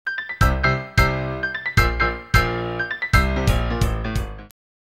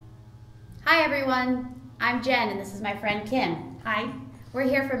Hi everyone, I'm Jen and this is my friend Kim. Hi. We're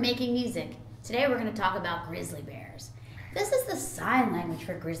here for Making Music. Today we're going to talk about grizzly bears. This is the sign language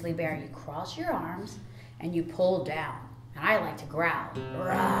for grizzly bear. You cross your arms and you pull down. And I like to growl.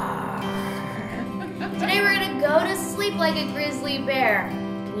 Today we're going to go to sleep like a grizzly bear.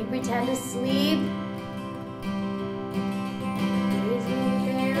 Can you pretend to sleep?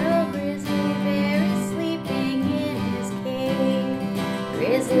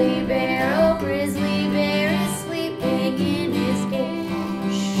 Grizzly bear, oh grizzly bear is sleeping in his cage.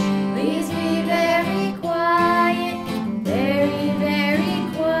 Shh, please be very quiet, very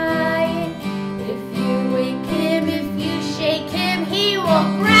quiet. If you wake him, if you shake him, he will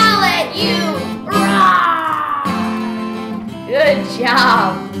growl at you. Roar! Good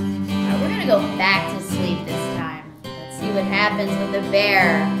job. Now we're gonna go back to sleep this time. Let's see what happens with the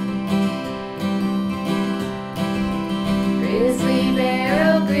bear. Grizzly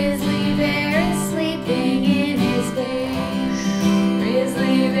bear, oh grizzly bear is sleeping in his cage.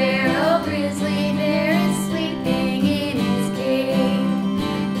 Grizzly bear, oh grizzly bear is sleeping in his cage.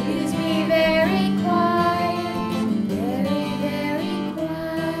 Please be very quiet, very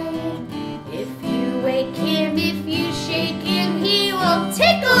quiet. If you wake him, if you shake him, he will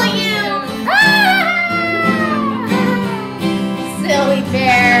tickle you. Silly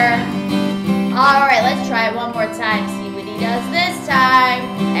bear. All right, let's try it one more time. See what he does this time.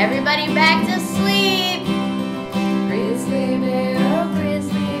 Everybody back to sleep. Grizzly bear, oh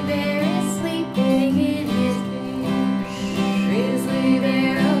grizzly bear is sleeping in his cage. Grizzly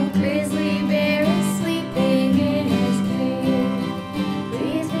bear, oh grizzly bear is sleeping in his cage.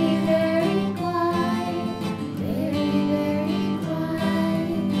 Please be very quiet, very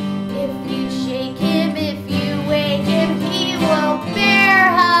quiet. If you shake him, if you wake him, he will bear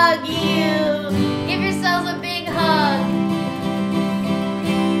hug you. Give yourselves a big hug.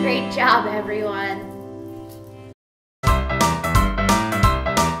 Great job, everyone.